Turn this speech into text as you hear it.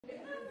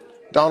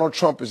Donald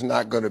Trump is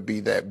not going to be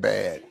that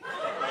bad.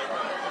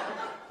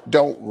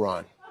 Don't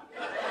run.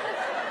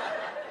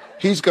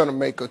 He's going to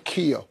make a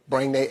Kia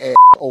bring their ass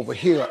over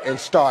here and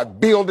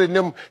start building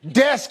them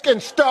desks and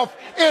stuff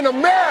in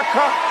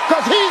America,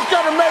 because he's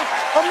going to make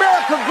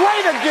America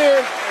great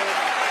again.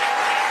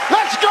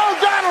 Let's go,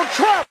 Donald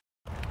Trump.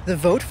 The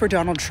vote for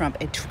Donald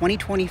Trump in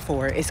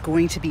 2024 is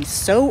going to be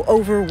so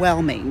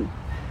overwhelming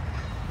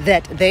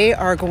that they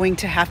are going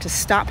to have to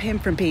stop him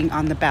from being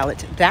on the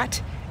ballot.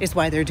 That is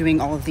why they're doing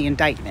all of the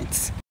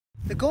indictments.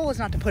 The goal is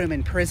not to put him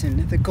in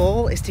prison. The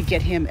goal is to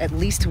get him at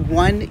least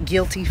one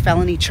guilty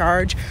felony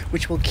charge,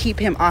 which will keep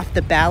him off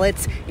the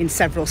ballots in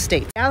several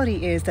states. The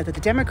reality is that the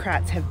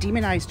Democrats have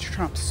demonized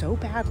Trump so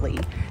badly,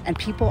 and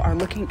people are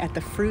looking at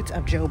the fruits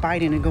of Joe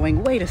Biden and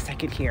going, wait a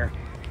second here.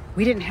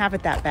 We didn't have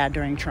it that bad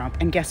during Trump,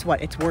 and guess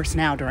what? It's worse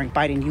now during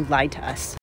Biden. You lied to us.